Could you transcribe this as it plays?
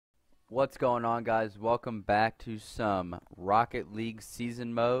What's going on, guys? Welcome back to some Rocket League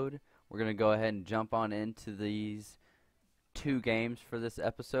season mode. We're going to go ahead and jump on into these two games for this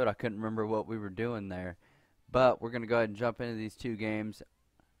episode. I couldn't remember what we were doing there, but we're going to go ahead and jump into these two games.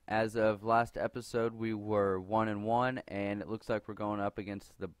 As of last episode, we were 1-1, and it looks like we're going up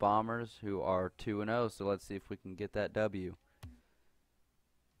against the Bombers, who are 2-0. So let's see if we can get that W.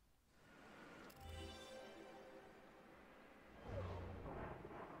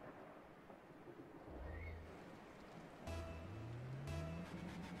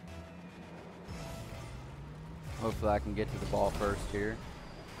 Hopefully I can get to the ball first here.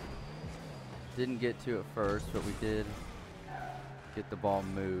 Didn't get to it first, but we did get the ball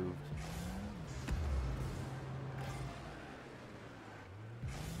moved.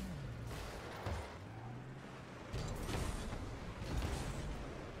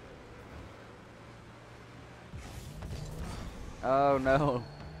 Oh no.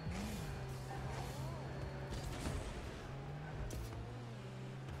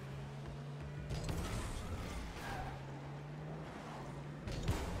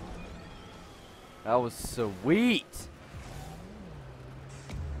 That was sweet.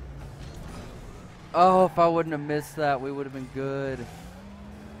 Oh, if I wouldn't have missed that, we would have been good.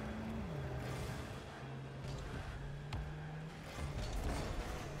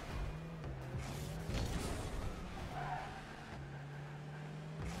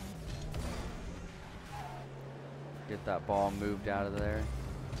 Get that ball moved out of there.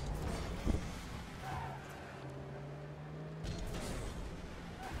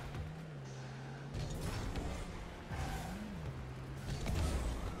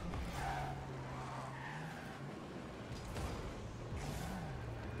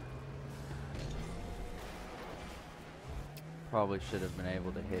 Probably should have been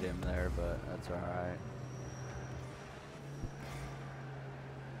able to hit him there, but that's alright.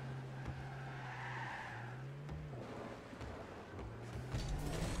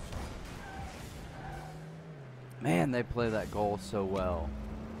 Man, they play that goal so well.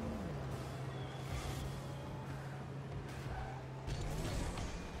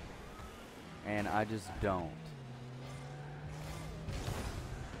 And I just don't.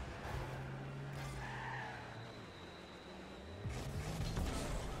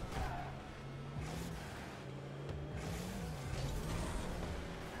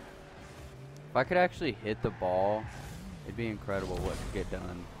 If I could actually hit the ball, it'd be incredible what could get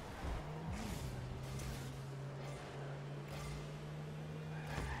done.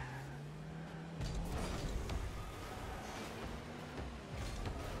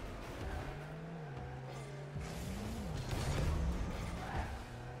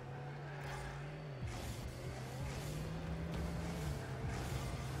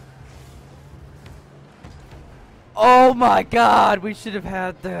 Oh my God, we should have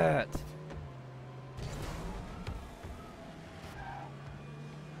had that.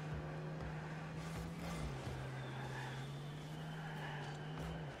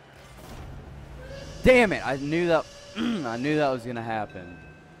 Damn it, I knew that I knew that was gonna happen.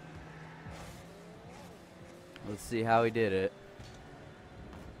 Let's see how he did it.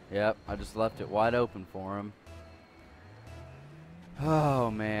 Yep, I just left it wide open for him.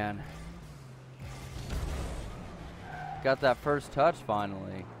 Oh man. Got that first touch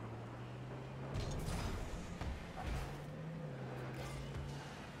finally.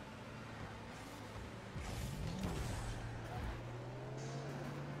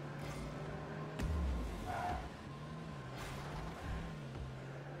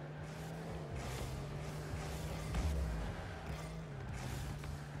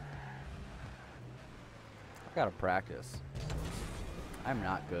 I gotta practice. I'm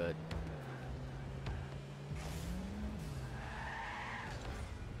not good.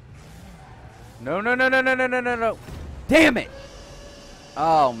 No, no, no, no, no, no, no, no, no. Damn it!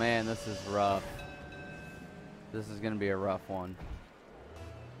 Oh man, this is rough. This is gonna be a rough one.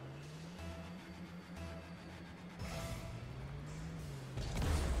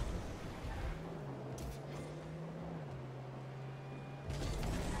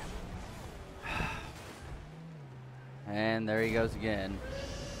 And there he goes again.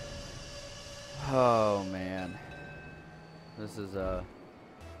 Oh man. This is a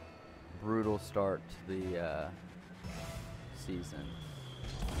brutal start to the season.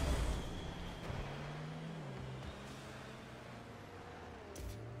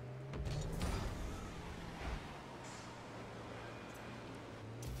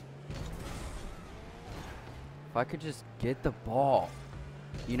 If I could just get the ball,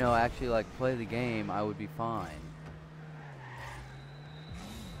 you know, actually like play the game, I would be fine.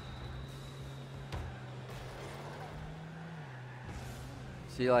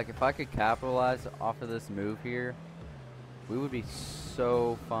 See, like, if I could capitalize off of this move here, we would be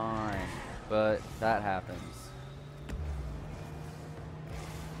so fine. But that happens.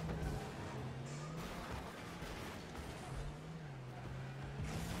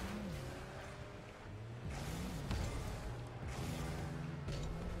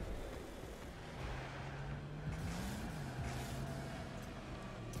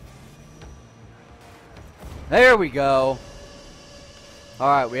 There we go. All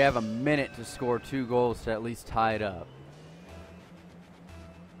right, we have a minute to score 2 goals to at least tie it up.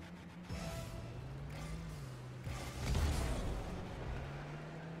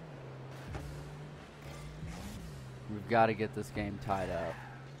 We've got to get this game tied up.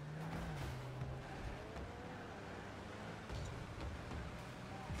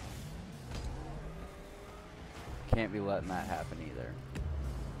 Can't be letting that happen either.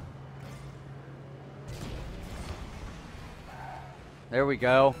 There we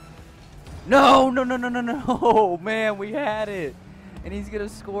go. No, no, no, no, no, no. Man, we had it. And he's going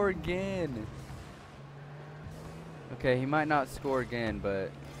to score again. Okay, he might not score again,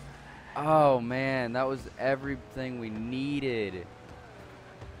 but... Oh, man, that was everything we needed.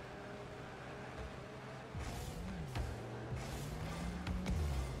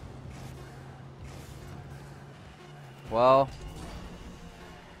 Well...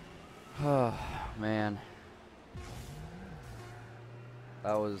 Oh, man.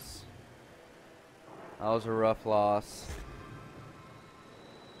 That was a rough loss.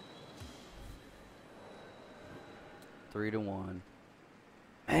 Three to 1.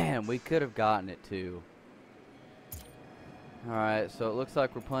 Man, we could have gotten it too. Alright, so it looks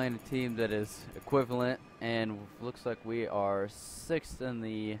like we're playing a team that is equivalent, and looks like we are 6th in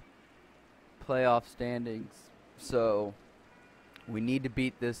the playoff standings. So we need to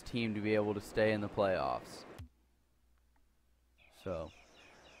beat this team to be able to stay in the playoffs. So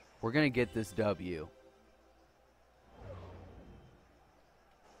we're going to get this W.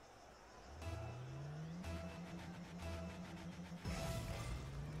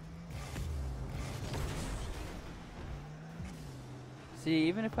 See,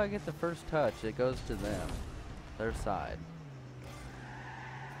 even if I get the first touch, it goes to them, their side.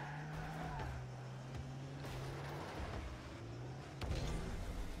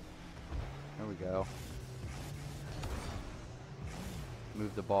 There we go.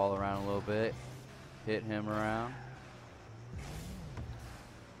 Move the ball around a little bit. Hit him around.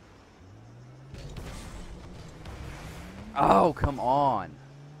 Oh, come on.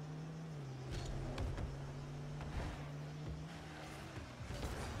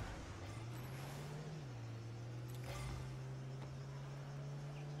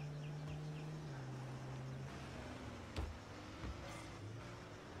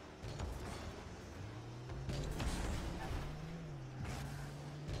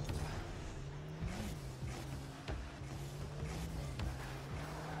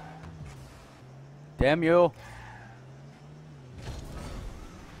 Damn you.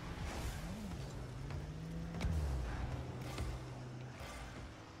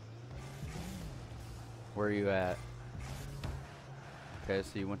 Where are you at? Okay,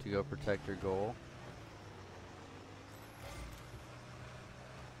 so you want to go protect your goal.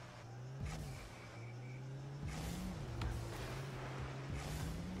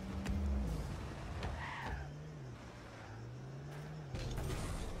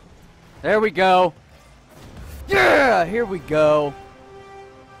 There we go. Yeah, here we go.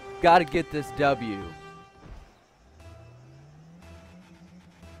 Got to get this W.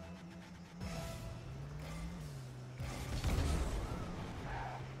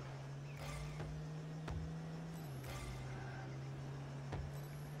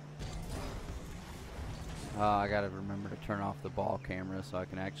 I got to remember to turn off the ball camera so I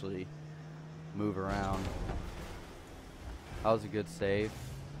can actually move around. That was a good save.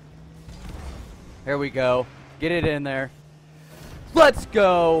 Here we go. Get it in there. Let's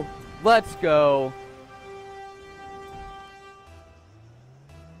go. Let's go.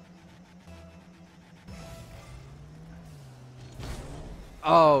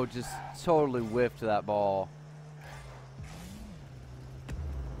 Oh, just totally whiffed that ball.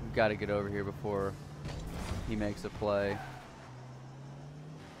 We've got to get over here before he makes a play.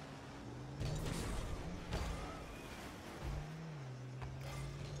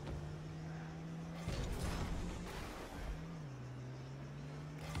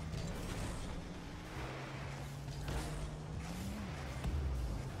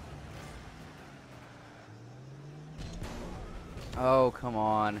 Oh, come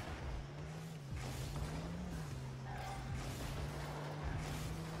on.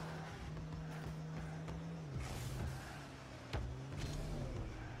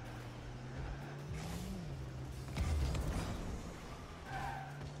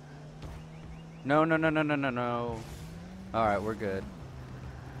 No, no, no, no, no, no, no. Alright, we're good.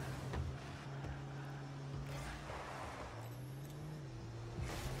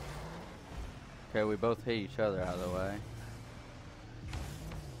 Okay, we both hit each other out of the way.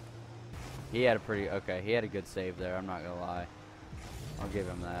 He had a pretty, okay, he had a good save there, I'm not gonna lie. I'll give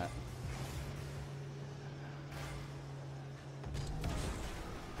him that.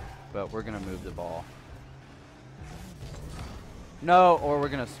 But we're gonna move the ball. No, or we're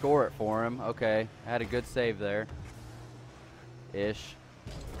gonna score it for him. Okay, I had a good save there. Ish.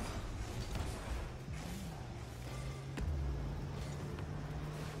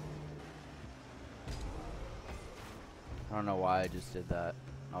 I don't know why I just did that,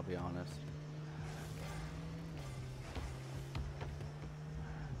 I'll be honest.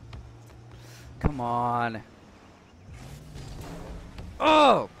 Come on.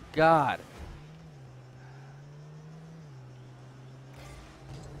 Oh, God.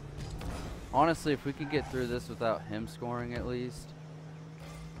 Honestly, if we could get through this without him scoring at least,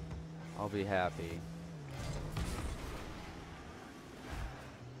 I'll be happy.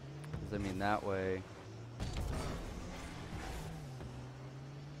 'Cause I mean, that way.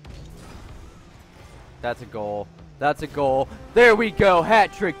 That's a goal. That's a goal. There we go.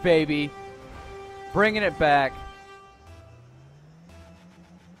 Hat trick, baby. Bringing it back.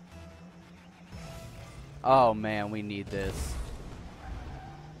 Oh, man, we need this.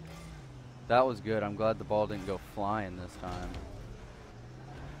 That was good. I'm glad the ball didn't go flying this time.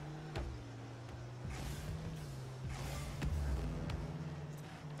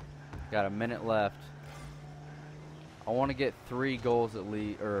 Got a minute left. I want to get 3 goals at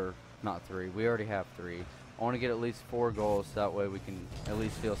least, or not 3. We already have 3. I want to get at least 4 goals, so that way we can at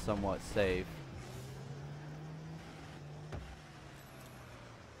least feel somewhat safe.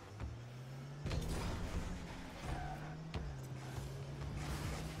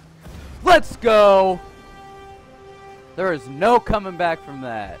 Let's go! There is no coming back from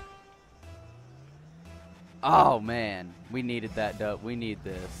that. Oh, man. We needed that dub. We need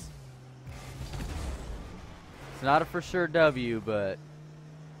this. It's not a for sure W, but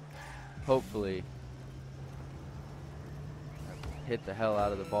hopefully. Hit the hell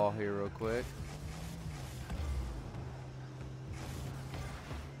out of the ball here real quick.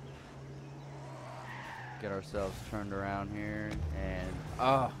 Get ourselves turned around here, and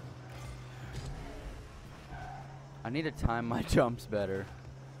I need to time my jumps better.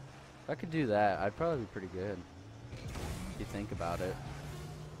 If I could do that, I'd probably be pretty good. If you think about it.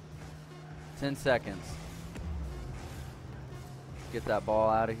 10 seconds. Get that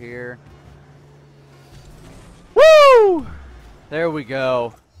ball out of here. Woo! There we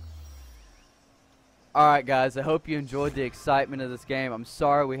go. Alright guys, I hope you enjoyed the excitement of this game. I'm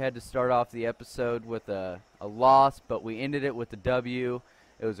sorry we had to start off the episode with a loss, but we ended it with a W.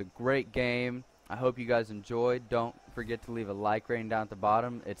 It was a great game. I hope you guys enjoyed. Don't forget to leave a like rating down at the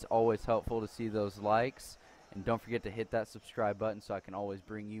bottom. It's always helpful to see those likes. And don't forget to hit that subscribe button so I can always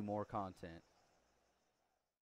bring you more content.